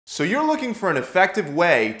So you're looking for an effective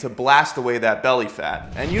way to blast away that belly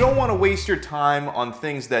fat, and you don't want to waste your time on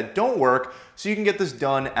things that don't work, so you can get this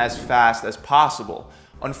done as fast as possible.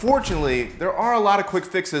 Unfortunately, there are a lot of quick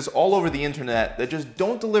fixes all over the internet that just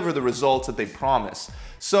don't deliver the results that they promise.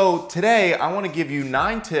 So today, I want to give you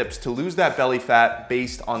 9 tips to lose that belly fat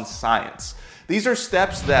based on science. These are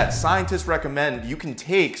steps that scientists recommend you can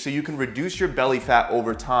take so you can reduce your belly fat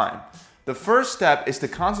over time. The first step is to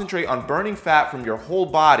concentrate on burning fat from your whole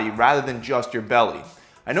body rather than just your belly.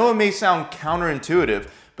 I know it may sound counterintuitive,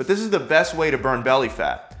 but this is the best way to burn belly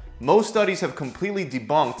fat. Most studies have completely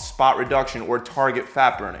debunked spot reduction or target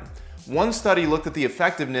fat burning. One study looked at the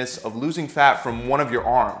effectiveness of losing fat from one of your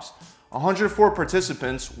arms. 104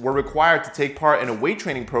 participants were required to take part in a weight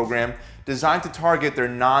training program designed to target their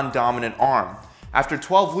non-dominant arm. After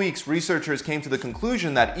 12 weeks, researchers came to the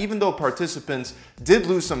conclusion that even though participants did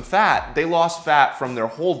lose some fat, they lost fat from their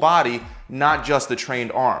whole body, not just the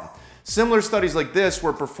trained arm. Similar studies like this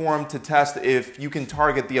were performed to test if you can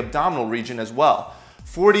target the abdominal region as well.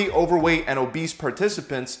 40 overweight and obese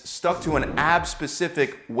participants stuck to an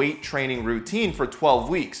ab-specific weight training routine for 12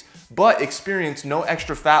 weeks, but experienced no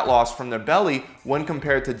extra fat loss from their belly when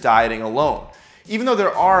compared to dieting alone. Even though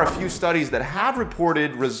there are a few studies that have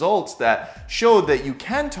reported results that showed that you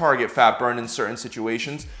can target fat burn in certain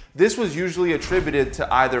situations, this was usually attributed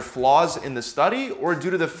to either flaws in the study or due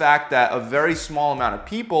to the fact that a very small amount of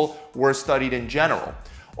people were studied in general.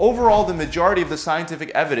 Overall, the majority of the scientific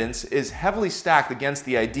evidence is heavily stacked against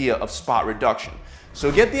the idea of spot reduction.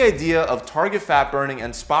 So get the idea of target fat burning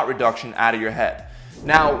and spot reduction out of your head.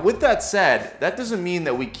 Now, with that said, that doesn't mean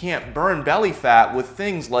that we can't burn belly fat with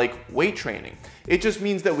things like weight training. It just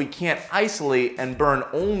means that we can't isolate and burn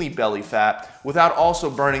only belly fat without also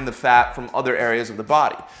burning the fat from other areas of the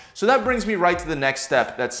body. So that brings me right to the next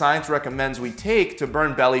step that science recommends we take to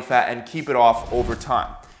burn belly fat and keep it off over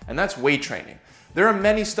time, and that's weight training. There are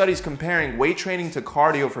many studies comparing weight training to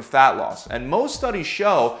cardio for fat loss, and most studies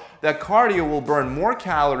show that cardio will burn more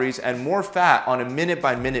calories and more fat on a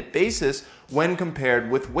minute-by-minute basis when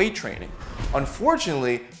compared with weight training.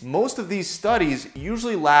 Unfortunately, most of these studies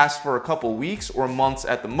usually last for a couple weeks or months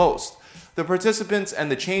at the most. The participants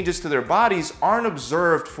and the changes to their bodies aren't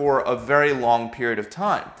observed for a very long period of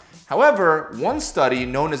time. However, one study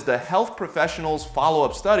known as the Health Professionals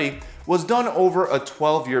Follow-Up Study was done over a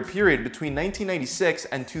 12-year period between 1996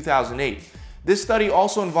 and 2008. This study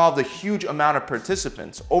also involved a huge amount of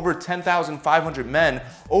participants. Over 10,500 men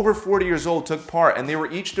over 40 years old took part, and they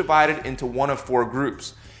were each divided into one of 4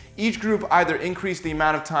 groups. Each group either increased the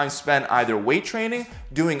amount of time spent either weight training,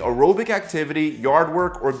 doing aerobic activity, yard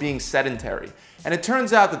work, or being sedentary. And it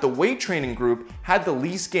turns out that the weight training group had the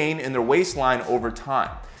least gain in their waistline over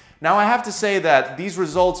time. Now, I have to say that these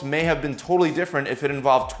results may have been totally different if it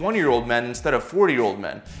involved 20-year-old men instead of 40-year-old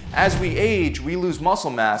men. As we age, we lose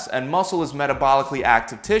muscle mass, and muscle is metabolically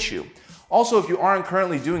active tissue. Also, if you aren't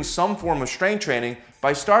currently doing some form of strength training,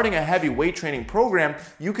 by starting a heavy weight training program,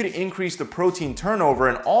 you could increase the protein turnover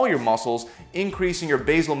in all your muscles, increasing your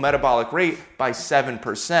basal metabolic rate by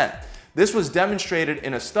 7%. This was demonstrated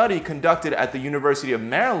in a study conducted at the University of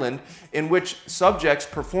Maryland in which subjects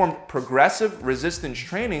performed progressive resistance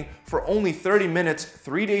training for only 30 minutes,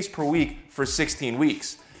 3 days per week for 16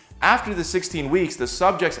 weeks. After the 16 weeks, the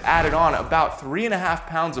subjects added on about 3.5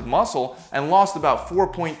 pounds of muscle and lost about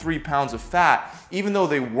 4.3 pounds of fat, even though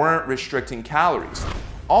they weren't restricting calories.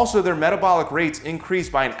 Also, their metabolic rates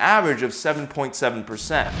increased by an average of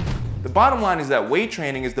 7.7%. The bottom line is that weight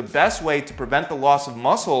training is the best way to prevent the loss of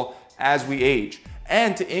muscle as we age,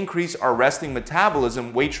 and to increase our resting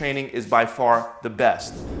metabolism, weight training is by far the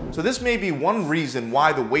best. So this may be one reason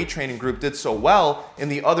why the weight training group did so well in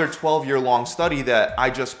the other 12-year-long study that I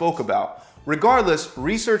just spoke about. Regardless,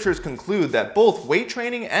 researchers conclude that both weight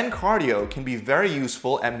training and cardio can be very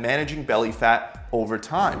useful at managing belly fat over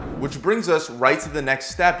time. Which brings us right to the next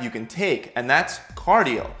step you can take, and that's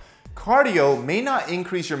cardio. Cardio may not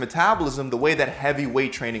increase your metabolism the way that heavy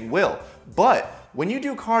weight training will, but when you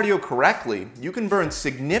do cardio correctly, you can burn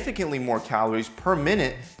significantly more calories per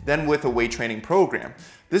minute than with a weight training program.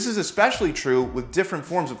 This is especially true with different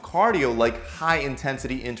forms of cardio like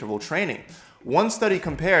high-intensity interval training. One study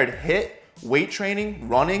compared HIIT, weight training,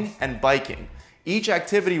 running, and biking. Each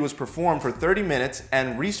activity was performed for 30 minutes,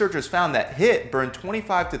 and researchers found that HIIT burned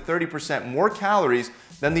 25 to 30% more calories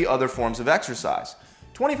than the other forms of exercise.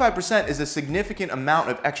 25% is a significant amount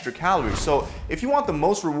of extra calories, so if you want the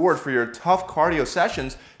most reward for your tough cardio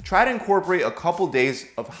sessions, try to incorporate a couple days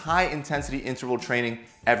of high-intensity interval training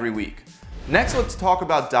every week. Next, let's talk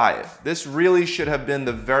about diet. This really should have been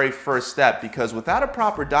the very first step because without a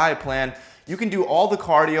proper diet plan, You can do all the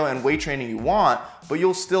cardio and weight training you want, but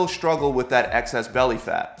you'll still struggle with that excess belly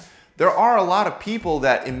fat. There are a lot of people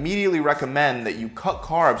that immediately recommend that you cut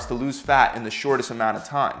carbs to lose fat in the shortest amount of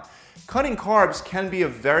time. Cutting carbs can be a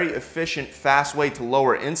very efficient, fast way to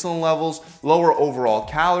lower insulin levels, lower overall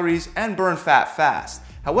calories, and burn fat fast.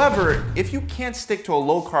 However, if you can't stick to a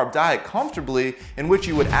low-carb diet comfortably, in which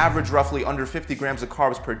you would average roughly under 50 grams of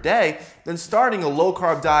carbs per day, then starting a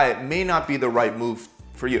low-carb diet may not be the right move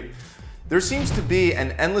for you. There seems to be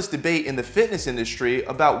an endless debate in the fitness industry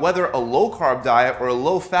about whether a low-carb diet or a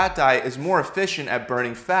low-fat diet is more efficient at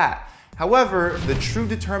burning fat. However, the true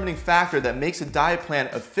determining factor that makes a diet plan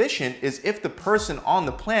efficient is if the person on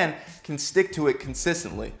the plan can stick to it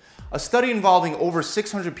consistently. A study involving over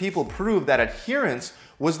 600 people proved that adherence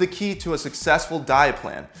was the key to a successful diet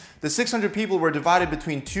plan. The 600 people were divided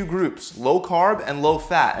between two groups, low carb and low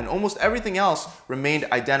fat, and almost everything else remained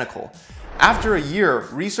identical. After a year,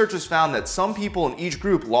 researchers found that some people in each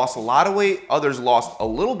group lost a lot of weight, others lost a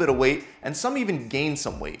little bit of weight, and some even gained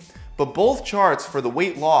some weight. But both charts for the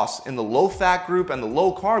weight loss in the low-fat group and the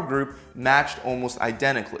low-carb group matched almost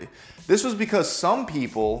identically. This was because some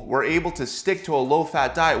people were able to stick to a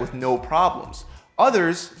low-fat diet with no problems.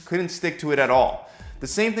 Others couldn't stick to it at all. The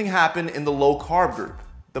same thing happened in the low-carb group.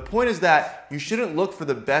 The point is that you shouldn't look for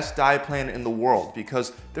the best diet plan in the world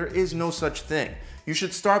because there is no such thing. You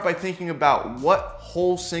should start by thinking about what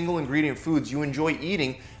whole single ingredient foods you enjoy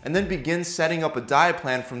eating and then begin setting up a diet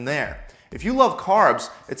plan from there. If you love carbs,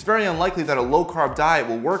 it's very unlikely that a low-carb diet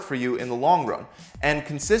will work for you in the long run. And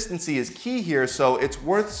consistency is key here, so it's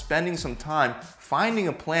worth spending some time finding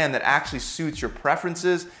a plan that actually suits your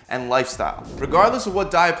preferences and lifestyle. Regardless of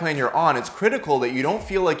what diet plan you're on, it's critical that you don't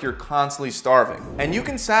feel like you're constantly starving. And you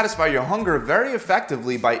can satisfy your hunger very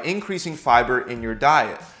effectively by increasing fiber in your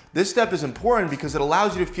diet. This step is important because it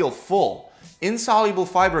allows you to feel full. Insoluble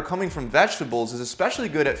fiber coming from vegetables is especially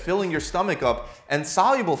good at filling your stomach up, and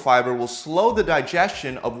soluble fiber will slow the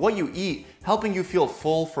digestion of what you eat, helping you feel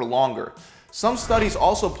full for longer. Some studies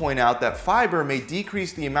also point out that fiber may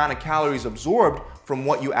decrease the amount of calories absorbed from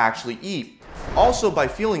what you actually eat. Also, by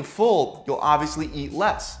feeling full, you'll obviously eat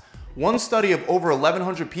less. One study of over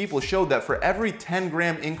 1,100 people showed that for every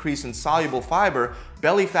 10-gram increase in soluble fiber,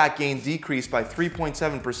 belly fat gain decreased by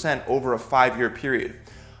 3.7% over a 5-year period.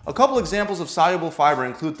 A couple examples of soluble fiber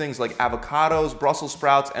include things like avocados, Brussels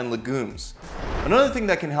sprouts, and legumes. Another thing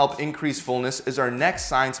that can help increase fullness is our next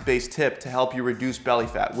science-based tip to help you reduce belly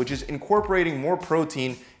fat, which is incorporating more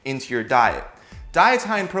protein into your diet. Diets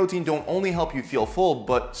high in protein don't only help you feel full,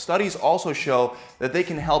 but studies also show that they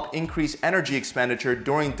can help increase energy expenditure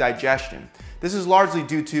during digestion. This is largely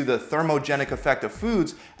due to the thermogenic effect of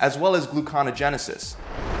foods as well as gluconeogenesis.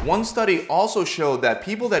 One study also showed that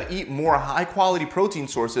people that eat more high-quality protein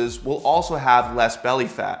sources will also have less belly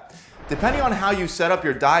fat. Depending on how you set up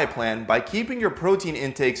your diet plan, by keeping your protein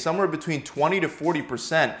intake somewhere between 20 to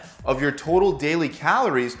 40% of your total daily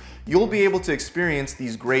calories, you'll be able to experience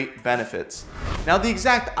these great benefits. Now, the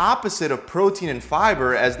exact opposite of protein and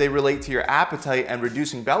fiber as they relate to your appetite and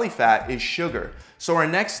reducing belly fat is sugar. So our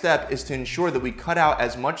next step is to ensure that we cut out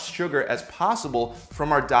as much sugar as possible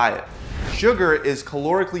from our diet. Sugar is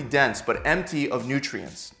calorically dense but empty of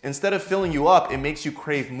nutrients. Instead of filling you up, it makes you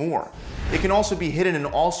crave more. It can also be hidden in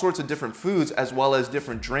all sorts of different foods as well as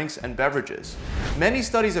different drinks and beverages. Many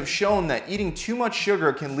studies have shown that eating too much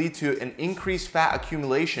sugar can lead to an increased fat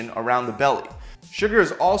accumulation around the belly. Sugar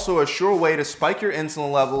is also a sure way to spike your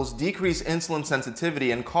insulin levels, decrease insulin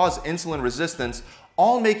sensitivity, and cause insulin resistance,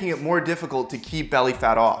 all making it more difficult to keep belly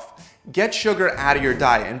fat off. Get sugar out of your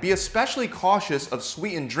diet and be especially cautious of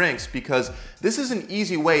sweetened drinks because this is an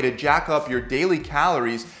easy way to jack up your daily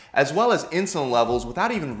calories as well as insulin levels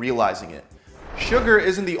without even realizing it. Sugar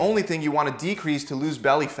isn't the only thing you want to decrease to lose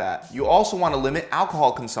belly fat. You also want to limit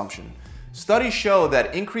alcohol consumption. Studies show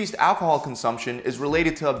that increased alcohol consumption is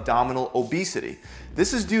related to abdominal obesity.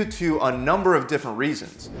 This is due to a number of different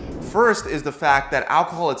reasons. First is the fact that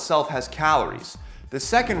alcohol itself has calories. The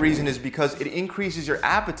second reason is because it increases your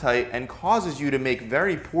appetite and causes you to make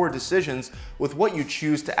very poor decisions with what you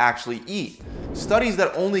choose to actually eat. Studies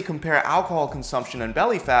that only compare alcohol consumption and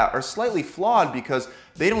belly fat are slightly flawed because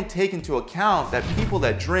they don't take into account that people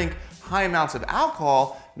that drink high amounts of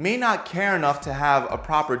alcohol may not care enough to have a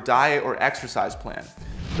proper diet or exercise plan.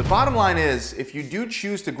 The bottom line is, if you do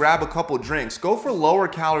choose to grab a couple drinks, go for lower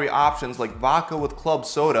calorie options like vodka with club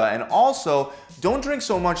soda, and also don't drink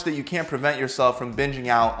so much that you can't prevent yourself from binging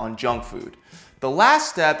out on junk food. The last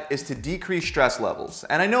step is to decrease stress levels.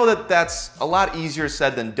 And I know that that's a lot easier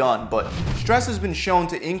said than done, but stress has been shown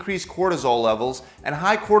to increase cortisol levels, and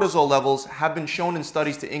high cortisol levels have been shown in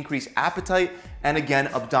studies to increase appetite and again,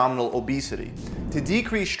 abdominal obesity. To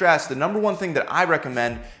decrease stress, the number one thing that I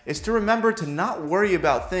recommend is to remember to not worry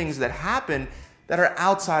about things that happen that are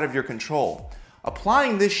outside of your control.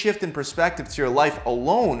 Applying this shift in perspective to your life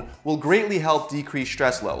alone will greatly help decrease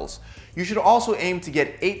stress levels. You should also aim to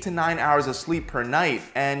get 8 to 9 hours of sleep per night,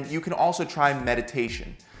 and you can also try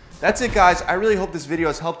meditation. That's it, guys. I really hope this video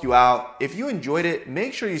has helped you out. If you enjoyed it,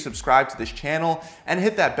 make sure you subscribe to this channel and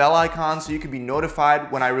hit that bell icon so you can be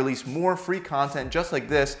notified when I release more free content just like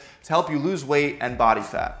this to help you lose weight and body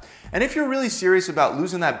fat. And if you're really serious about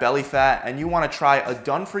losing that belly fat and you want to try a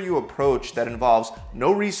done-for-you approach that involves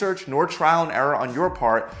no research nor trial and error on your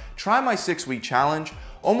part, try my 6-week challenge.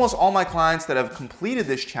 Almost all my clients that have completed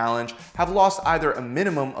this challenge have lost either a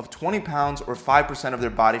minimum of 20 pounds or 5% of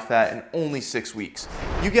their body fat in only 6 weeks.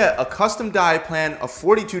 You get a custom diet plan, a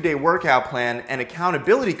 42-day workout plan, an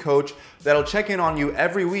accountability coach that'll check in on you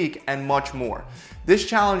every week, and much more. This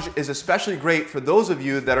challenge is especially great for those of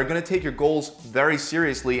you that are going to take your goals very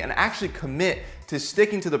seriously and actually commit to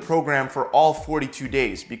sticking to the program for all 42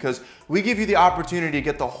 days, because we give you the opportunity to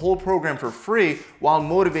get the whole program for free while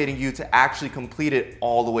motivating you to actually complete it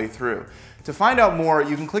all the way through. To find out more,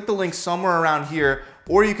 you can click the link somewhere around here,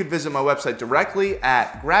 or you could visit my website directly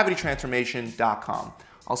at gravitytransformation.com.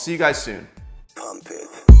 I'll see you guys soon. Pump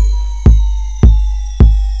it.